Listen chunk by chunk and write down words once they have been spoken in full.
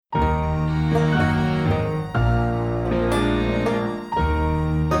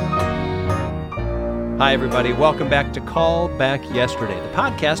Hi, everybody. Welcome back to Call Back Yesterday, the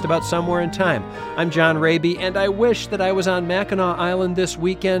podcast about Somewhere in Time. I'm John Raby, and I wish that I was on Mackinac Island this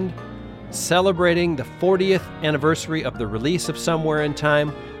weekend celebrating the 40th anniversary of the release of Somewhere in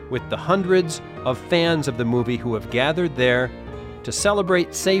Time with the hundreds of fans of the movie who have gathered there to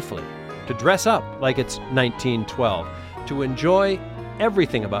celebrate safely, to dress up like it's 1912, to enjoy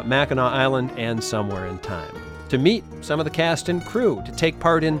everything about Mackinac Island and Somewhere in Time, to meet some of the cast and crew, to take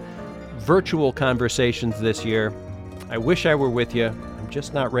part in virtual conversations this year. I wish I were with you. I'm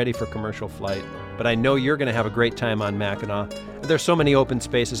just not ready for commercial flight, but I know you're going to have a great time on Mackinac. There's so many open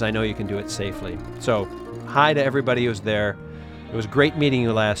spaces, I know you can do it safely. So, hi to everybody who's there. It was great meeting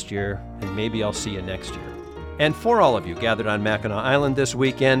you last year, and maybe I'll see you next year. And for all of you gathered on Mackinac Island this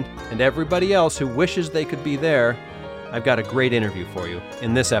weekend, and everybody else who wishes they could be there, I've got a great interview for you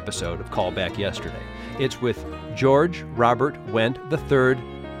in this episode of Call Back Yesterday. It's with George Robert Wendt III,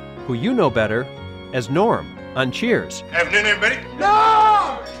 who you know better as Norm on Cheers. Afternoon, everybody.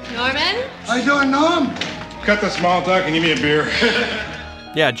 No! Norman? How you doing, Norm? Cut the small talk and give me a beer.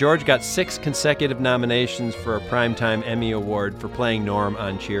 Yeah, George got 6 consecutive nominations for a Primetime Emmy Award for playing Norm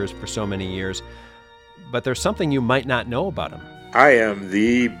on Cheers for so many years. But there's something you might not know about him. I am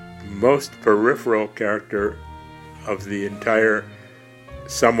the most peripheral character of the entire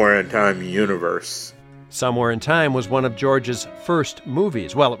Somewhere in Time universe. Somewhere in Time was one of George's first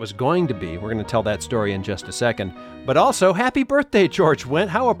movies. Well, it was going to be. We're going to tell that story in just a second. But also, happy birthday, George Wendt.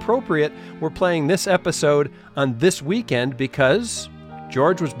 How appropriate we're playing this episode on this weekend because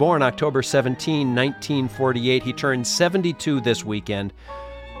George was born October 17, 1948. He turned 72 this weekend.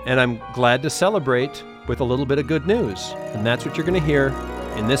 And I'm glad to celebrate with a little bit of good news. And that's what you're going to hear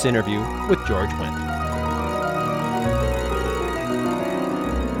in this interview with George Wendt.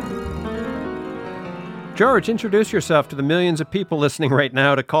 George, introduce yourself to the millions of people listening right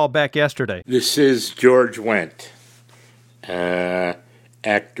now to Call Back Yesterday. This is George Wendt,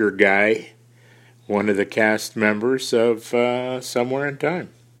 actor guy, one of the cast members of Somewhere in Time.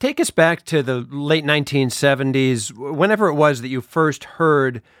 Take us back to the late 1970s, whenever it was that you first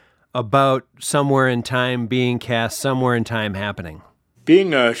heard about Somewhere in Time being cast, Somewhere in Time happening.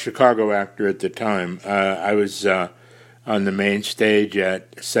 Being a Chicago actor at the time, I was on the main stage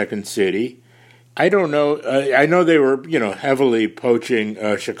at Second City. I don't know. I know they were, heavily poaching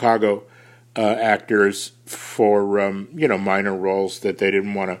Chicago actors for, minor roles that they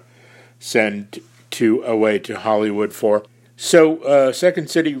didn't want to send away to Hollywood for. So Second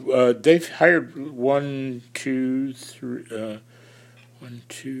City, they've hired 5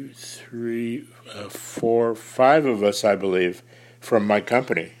 of us, I believe, from my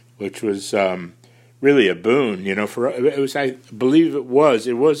company, which was really a boon. I believe it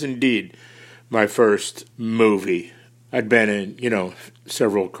was indeed my first movie. I'd been in,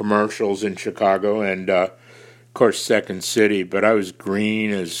 several commercials in Chicago and, of course, Second City, but I was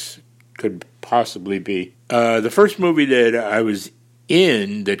green as could possibly be. The first movie that I was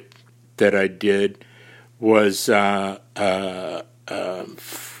in that I did was My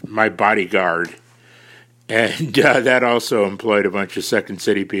Bodyguard, and that also employed a bunch of Second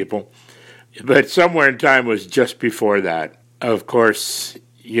City people. But Somewhere in Time was just before that. Of course,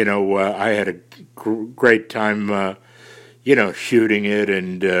 I had a great time, shooting it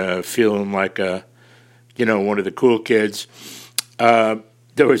and feeling like one of the cool kids. There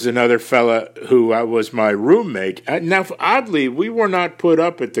was another fella who was my roommate. Now, oddly, we were not put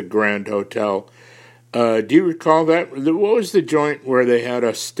up at the Grand Hotel. Do you recall that? What was the joint where they had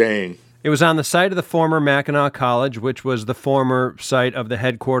us staying? It was on the site of the former Mackinac College, which was the former site of the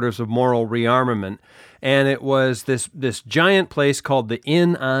headquarters of Morrill Rearmament. And it was this giant place called the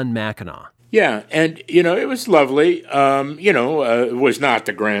Inn on Mackinac. Yeah, and, it was lovely. It was not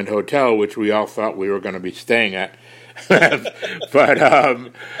the Grand Hotel, which we all thought we were going to be staying at. But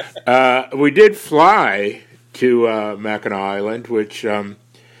we did fly to Mackinac Island, which, that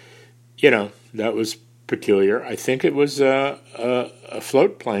was peculiar. I think it was a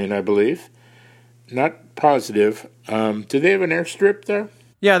float plane, I believe. Not positive. Do they have an airstrip there?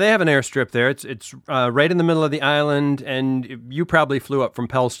 Yeah, they have an airstrip there. It's right in the middle of the island, and you probably flew up from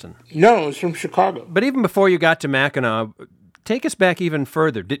Pellston. No, it was from Chicago. But even before you got to Mackinac, take us back even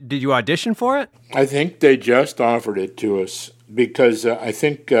further. Did you audition for it? I think they just offered it to us because I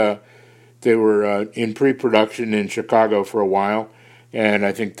think they were in pre-production in Chicago for a while, and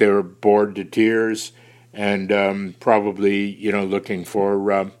I think they were bored to tears and probably, looking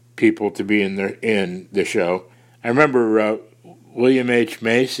for people to be in the show. I remember William H.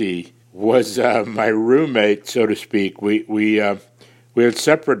 Macy was my roommate, so to speak. We had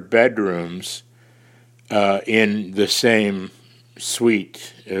separate bedrooms in the same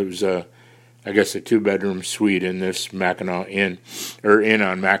suite. It was I guess, a 2-bedroom suite in this Mackinac Inn, or Inn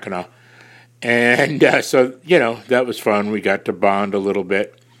on Mackinac. And so, that was fun. We got to bond a little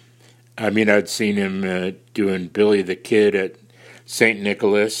bit. I mean, I'd seen him doing Billy the Kid at St.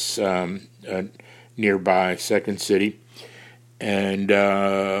 Nicholas, nearby Second City. And,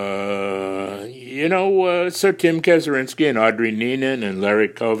 so Tim Kazurinsky and Audrey Neenan and Larry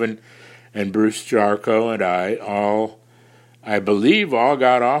Coven and Bruce Jarko and I believe, all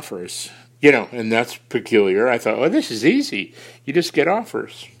got offers. And that's peculiar. I thought, this is easy. You just get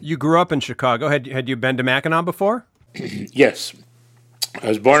offers. You grew up in Chicago. Had you been to Mackinac before? Yes. I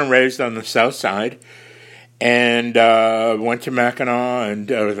was born and raised on the South Side, and went to Mackinac,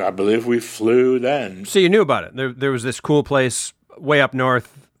 and I believe we flew then. So you knew about it. There was this cool place way up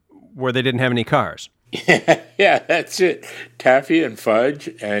north where they didn't have any cars. Yeah, that's it. Taffy and fudge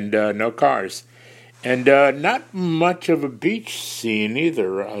and no cars. And not much of a beach scene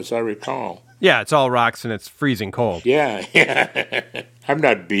either, as I recall. Yeah, it's all rocks and it's freezing cold. Yeah. I'm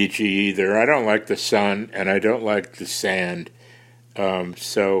not beachy either. I don't like the sun, and I don't like the sand.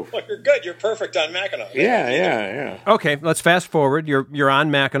 So. Look, you're good. You're perfect on Mackinac. Yeah. Okay, let's fast forward. You're on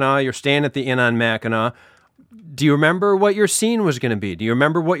Mackinac. You're staying at the Inn on Mackinac. Do you remember what your scene was going to be? Do you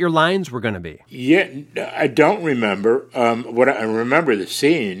remember what your lines were going to be? Yeah, I don't remember. What I remember the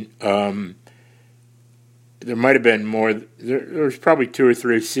scene. There might have been more. There was probably 2 or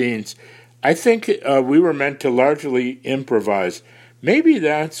 3 scenes. I think we were meant to largely improvise. Maybe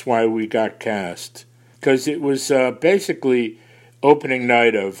that's why we got cast, because it was basically opening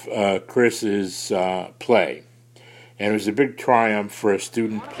night of Chris's play, and it was a big triumph for a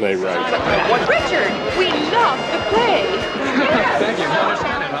student playwright. Richard, we love the play. Thank you.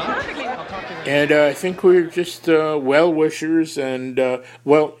 And I think we were just well-wishers, and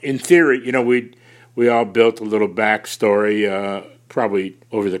in theory, we all built a little backstory, probably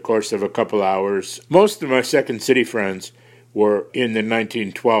over the course of a couple hours. Most of my Second City friends were in the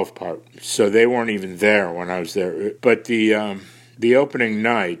 1912 part, so they weren't even there when I was there. But the opening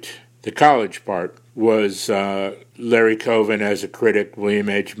night, the college part, was Larry Coven as a critic, William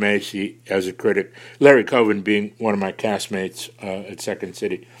H. Macy as a critic, Larry Coven being one of my castmates at Second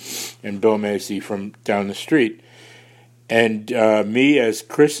City, and Bill Macy from down the street. And me as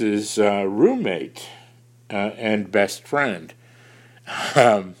Chris's roommate and best friend.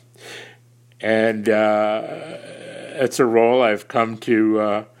 And it's a role I've come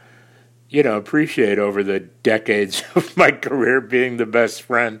to, appreciate over the decades of my career, being the best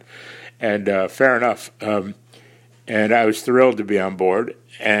friend. And fair enough. And I was thrilled to be on board.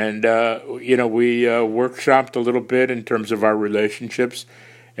 And, we workshopped a little bit in terms of our relationships.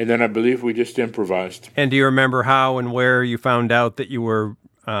 And then I believe we just improvised. And do you remember how and where you found out that you were,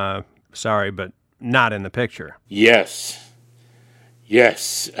 but not in the picture? Yes.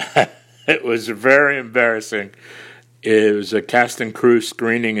 It was very embarrassing. It was a cast and crew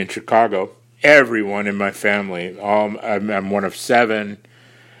screening in Chicago. Everyone in my family, I'm one of 7,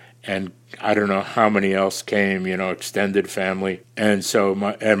 and I don't know how many else came, extended family. And so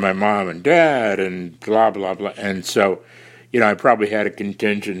my mom and dad and blah, blah, blah. And so, I probably had a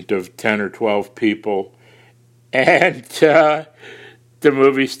contingent of 10 or 12 people. And the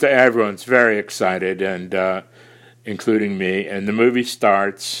movie, everyone's very excited, and including me. And the movie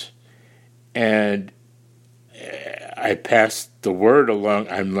starts, and I passed the word along.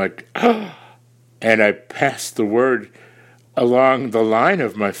 I'm like, oh. And I passed the word along the line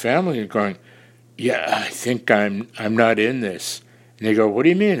of my family, going, yeah, I think I'm not in this. And they go, what do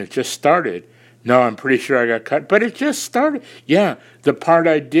you mean? It just started. No, I'm pretty sure I got cut, but it just started. Yeah, the part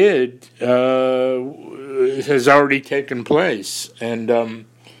I did has already taken place, and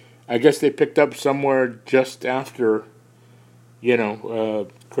I guess they picked up somewhere just after,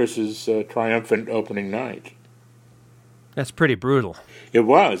 Chris's triumphant opening night. That's pretty brutal. It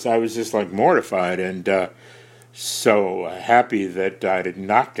was. I was just mortified, and so happy that I did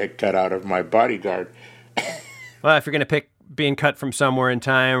not get cut out of my bodyguard. Well, if you're going to pick being cut from Somewhere in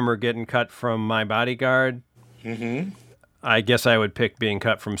Time or getting cut from My Bodyguard, I guess I would pick being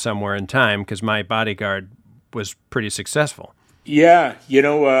cut from Somewhere in Time, because My Bodyguard was pretty successful. Yeah,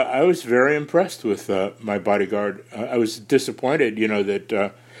 I was very impressed with My Bodyguard. I was disappointed,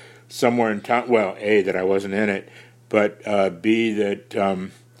 that Somewhere in Time, well, A, that I wasn't in it, but B, that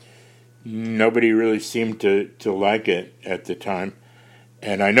nobody really seemed to like it at the time.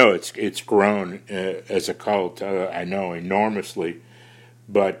 And I know it's grown as a cult, I know, enormously.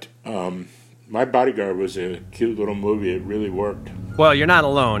 But My Bodyguard was a cute little movie. It really worked. Well, you're not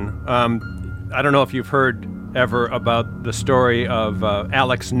alone. I don't know if you've heard ever about the story of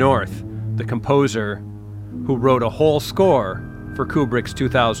Alex North, the composer who wrote a whole score for Kubrick's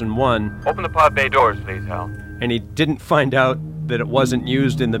 2001. Open the pod bay doors, please, Hal. And he didn't find out that it wasn't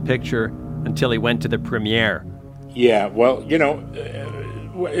used in the picture until he went to the premiere. Yeah, well,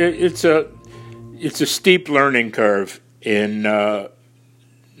 it's a steep learning curve in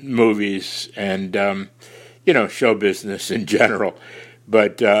movies and show business in general,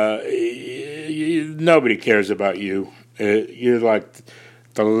 but nobody cares about you. You're like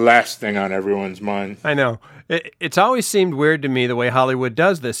the last thing on everyone's mind. I know. It's always seemed weird to me the way Hollywood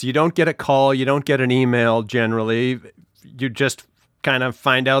does this. You don't get a call, you don't get an email generally. You just kind of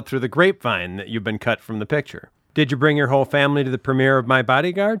find out through the grapevine that you've been cut from the picture. Did you bring your whole family to the premiere of My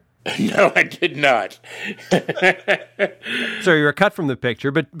Bodyguard? No, I did not. So you were cut from the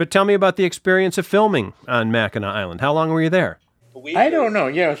picture, but tell me about the experience of filming on Mackinac Island. How long were you there? I don't know.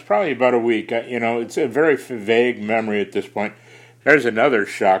 Yeah, it was probably about a week. It's a very vague memory at this point. There's another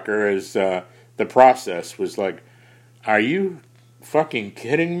shocker is the process was like, are you fucking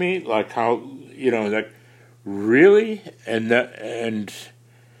kidding me? Like how, really? And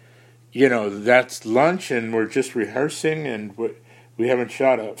that's lunch and we're just rehearsing and we haven't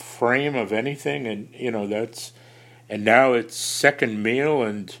shot a frame of anything and, and now it's second meal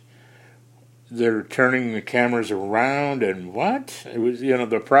and they're turning the cameras around and what? It was,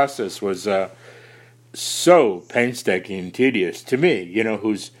 the process was so painstaking and tedious to me,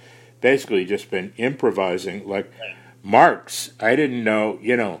 who's basically just been improvising. Like marks, I didn't know,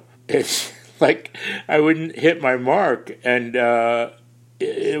 it's like I wouldn't hit my mark and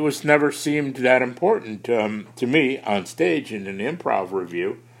it was never seemed that important to me on stage in an improv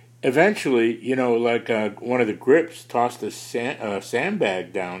review. Eventually, one of the grips tossed a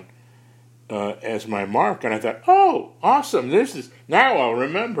sandbag down as my mark, and I thought, oh, awesome, now I'll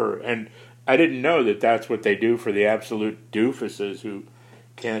remember. And I didn't know that that's what they do for the absolute doofuses who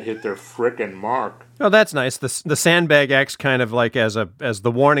can't hit their frickin' mark. Oh, that's nice. The sandbag acts kind of like as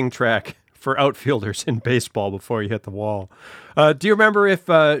the warning track for outfielders in baseball before you hit the wall. Do you remember if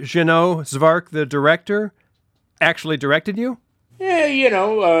Jeannot Zvark, the director, actually directed you? Yeah,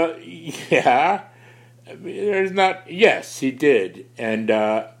 yeah. Yes, he did. And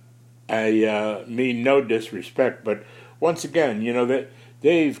I mean no disrespect, but once again, that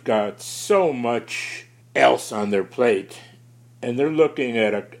they've got so much else on their plate, and they're looking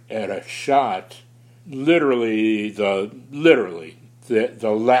at a shot, literally the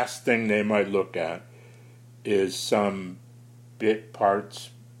last thing they might look at is some bit parts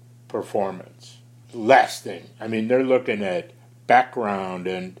performance. Last thing. I mean, they're looking at background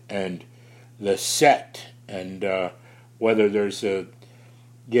and the set and whether there's a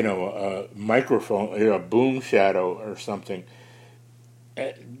microphone, a boom shadow or something.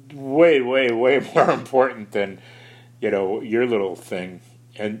 Way, way, way more important than, your little thing.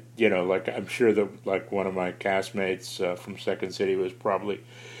 And, I'm sure that, one of my castmates from Second City was probably,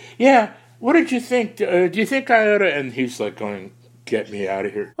 yeah, what did you think? Do you think I ought to? And he's going, get me out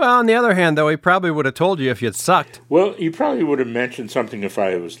of here. Well, on the other hand, though, he probably would have told you if you'd sucked. Well, he probably would have mentioned something if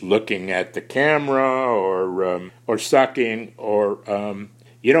I was looking at the camera or sucking or,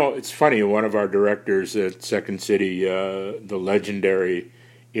 it's funny, one of our directors at Second City, the legendary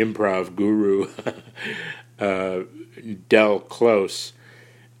improv guru, Del Close,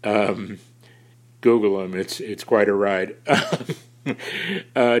 Google him, it's quite a ride.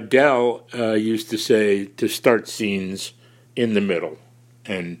 Del used to say to start scenes in the middle,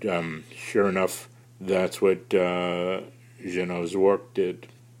 and sure enough, that's what Jeannot's work did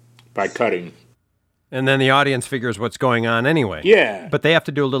by cutting. And then the audience figures what's going on anyway. Yeah. But they have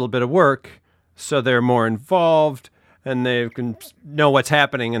to do a little bit of work, so they're more involved, and they can know what's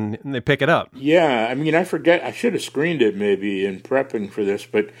happening, and they pick it up. Yeah, I mean, I forget, I should have screened it maybe in prepping for this,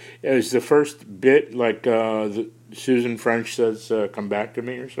 but it was the first bit, Susan French says, come back to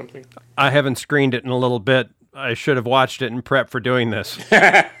me or something. I haven't screened it in a little bit. I should have watched it in prep for doing this.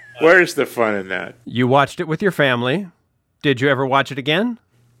 Where's the fun in that? You watched it with your family. Did you ever watch it again?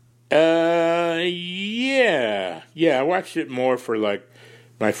 Yeah. I watched it more for,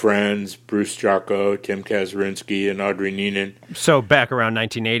 my friends, Bruce Jocko, Tim Kazurinsky, and Audrey Neenan. So back around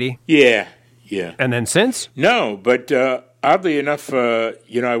 1980? Yeah. And then since? No, but oddly enough, I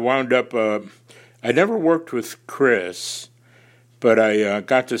wound up, I never worked with Chris, but I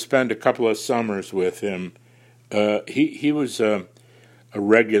got to spend a couple of summers with him. He was a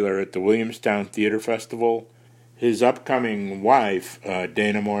regular at the Williamstown Theater Festival. His upcoming wife,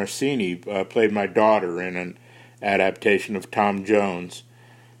 Dana Morosini, played my daughter in an adaptation of Tom Jones.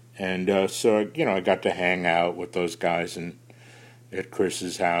 And so, I got to hang out with those guys at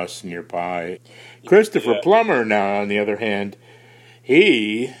Chris's house nearby. Christopher Plummer, now, on the other hand,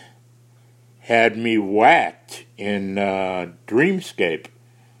 he had me whacked in Dreamscape.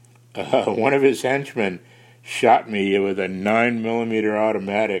 One of his henchmen shot me with a 9mm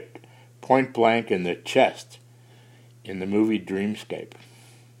automatic point blank in the chest in the movie Dreamscape.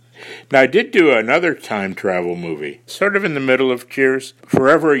 Now, I did do another time travel movie, sort of in the middle of Cheers,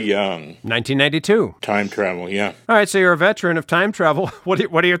 Forever Young. 1992. Time travel, yeah. All right, so you're a veteran of time travel. What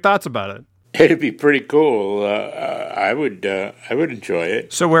are your thoughts about it? It'd be pretty cool. I would enjoy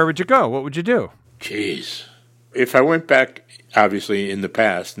it. So where would you go? What would you do? Jeez. If I went back, obviously, in the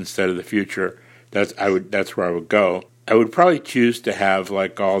past instead of the future, that's where I would go. I would probably choose to have,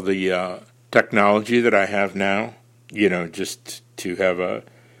 like, all the technology that I have now, just to have a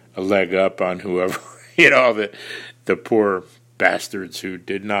leg up on whoever, the poor bastards who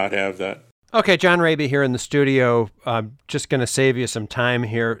did not have that. Okay, John Raby here in the studio. I'm just going to save you some time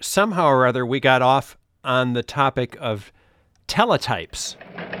here. Somehow or other, we got off on the topic of teletypes.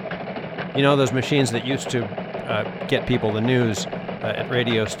 Those machines that used to get people the news at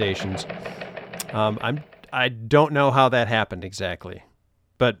radio stations. I don't know how that happened exactly,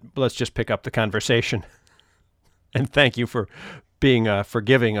 but let's just pick up the conversation. And thank you for being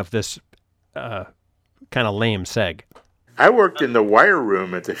forgiving of this kind of lame seg. I worked in the wire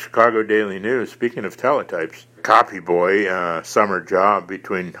room at the Chicago Daily News, speaking of teletypes. Copy boy, summer job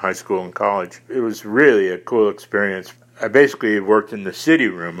between high school and college. It was really a cool experience. I basically worked in the city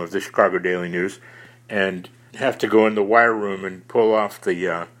room of the Chicago Daily News and have to go in the wire room and pull off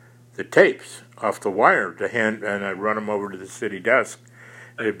the tapes off the wire and I'd run them over to the city desk.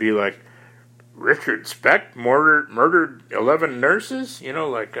 It'd be like, Richard Speck murdered 11 nurses?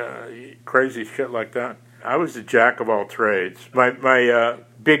 Crazy shit like that. I was a jack of all trades. My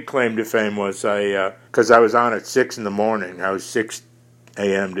big claim to fame was because I was on at 6 in the morning. I was 6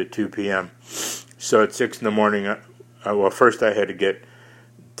 a.m. to 2 p.m. So at 6 in the morning, first I had to get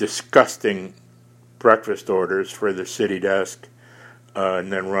disgusting breakfast orders for the city desk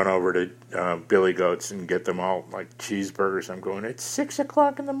and then run over to Billy Goat's and get them all like cheeseburgers. I'm going, it's 6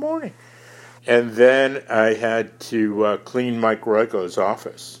 o'clock in the morning. And then I had to clean Mike Royko's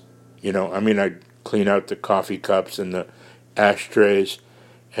office. I'd clean out the coffee cups and the ashtrays,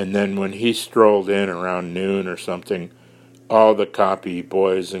 and then when he strolled in around noon or something, all the copy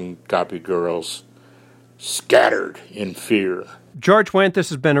boys and copy girls scattered in fear. George Wendt, this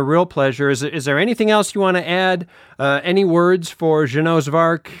has been a real pleasure. Is there anything else you want to add? Any words for Jeannot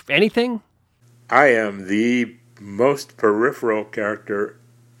Zvark? Anything? I am the most peripheral character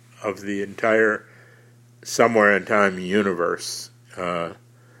of the entire Somewhere in Time universe. I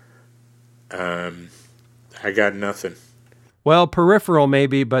got nothing. Well, peripheral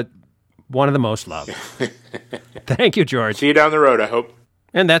maybe, but one of the most loved. Thank you, George. See you down the road, I hope.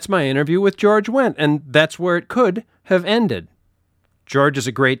 And that's my interview with George Wendt, and that's where it could have ended. George is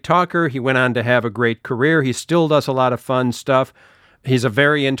a great talker. He went on to have a great career. He still does a lot of fun stuff. He's a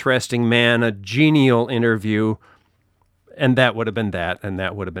very interesting man, a genial interview, and that would have been that, and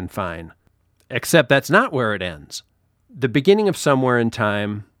that would have been fine. Except that's not where it ends. The beginning of Somewhere in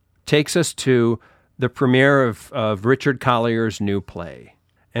Time takes us to the premiere of Richard Collier's new play.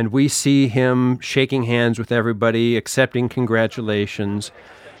 And we see him shaking hands with everybody, accepting congratulations,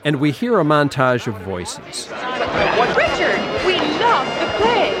 and we hear a montage of voices. Richard, we love the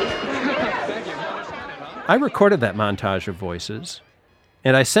play. I recorded that montage of voices,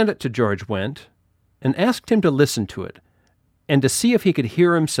 and I sent it to George Wendt and asked him to listen to it and to see if he could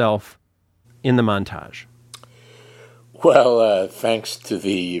hear himself in the montage. Well, thanks to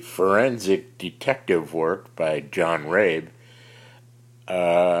the forensic detective work by John Rabe,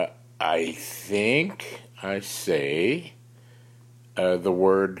 I think I say the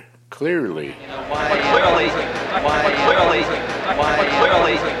word clearly.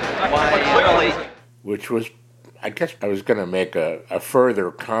 Which was, I guess I was going to make a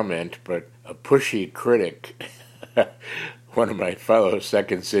further comment, but a pushy critic, one of my fellow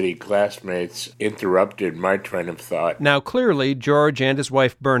Second City classmates, interrupted my train of thought. Now, clearly, George and his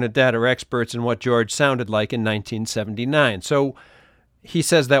wife Bernadette are experts in what George sounded like in 1979. So he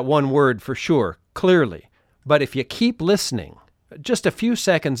says that one word for sure, clearly. But if you keep listening, just a few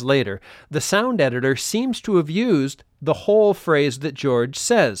seconds later, the sound editor seems to have used the whole phrase that George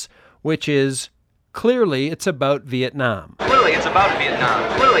says, which is, clearly it's about Vietnam. Clearly it's about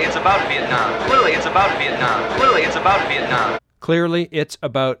Vietnam. Clearly it's about Vietnam. Clearly it's about Vietnam. Clearly it's about Vietnam. Clearly it's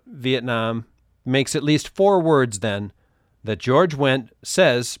about Vietnam makes at least 4 words, then, that George Wendt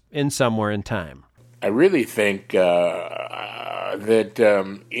says in Somewhere in Time. I really think that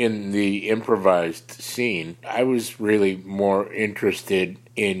in the improvised scene, I was really more interested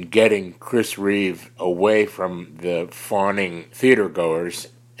in getting Chris Reeve away from the fawning theatergoers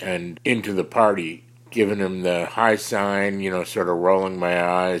and into the party giving him the high sign, sort of rolling my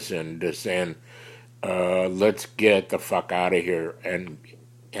eyes and saying, let's get the fuck out of here and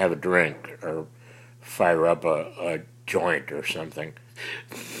have a drink or fire up a joint or something.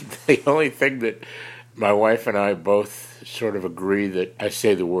 The only thing that my wife and I both sort of agree that I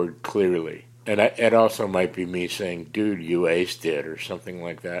say the word clearly. And it also might be me saying, dude, you aced it, or something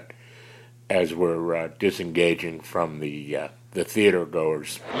like that, as we're disengaging from the theater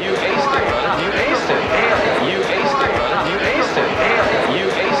goers. You aced it. You aced it. You aced it. You aced it. You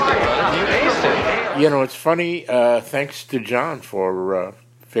aced it. You aced it. It's funny, thanks to John for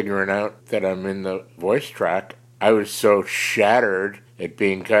figuring out that I'm in the voice track. I was so shattered at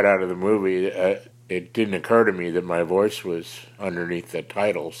being cut out of the movie, it didn't occur to me that my voice was underneath the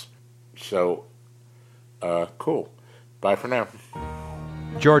titles. So, cool. Bye for now.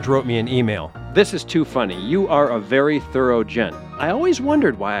 George wrote me an email. This is too funny. You are a very thorough gent. I always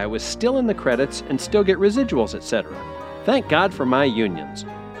wondered why I was still in the credits and still get residuals, etc. Thank God for my unions.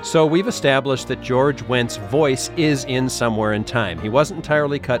 So we've established that George Wendt's voice is in Somewhere in Time. He wasn't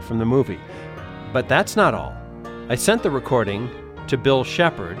entirely cut from the movie. But that's not all. I sent the recording to Bill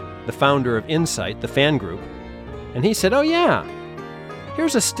Shepard, the founder of Insight, the fan group, and he said, oh yeah,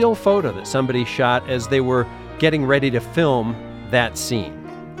 here's a still photo that somebody shot as they were getting ready to film that scene.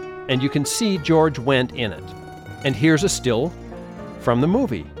 And you can see George Wendt in it. And here's a still from the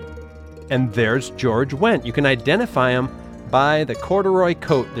movie. And there's George Wendt. You can identify him by the corduroy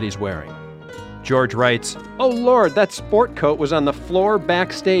coat that he's wearing. George writes, oh Lord, that sport coat was on the floor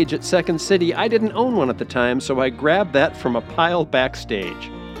backstage at Second City. I didn't own one at the time, so I grabbed that from a pile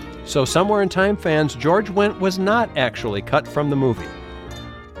backstage. So Somewhere in Time fans, George Wendt was not actually cut from the movie.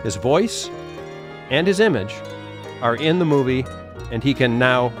 His voice and his image are in the movie, and he can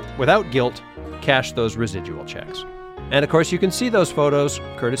now, without guilt, cash those residual checks. And of course, you can see those photos,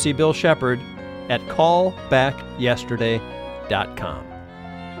 courtesy Bill Shepard, at callbackyesterday.com.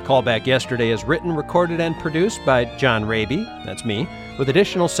 Callback Yesterday is written, recorded, and produced by John Raby, that's me, with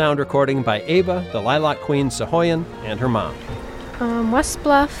additional sound recording by Ava, the Lilac Queen Sahoyan, and her mom. West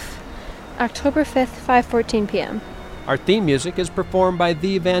Bluff, October 5th, 5:14 p.m. Our theme music is performed by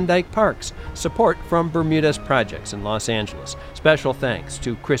the Van Dyke Parks. Support from Bermudez Projects in Los Angeles. Special thanks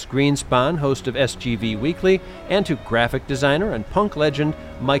to Chris Greenspan, host of SGV Weekly, and to graphic designer and punk legend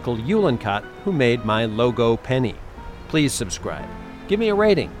Michael Uhlencott, who made my logo penny. Please subscribe. Give me a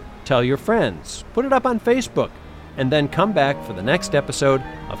rating. Tell your friends. Put it up on Facebook. And then come back for the next episode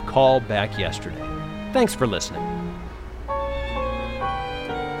of Call Back Yesterday. Thanks for listening.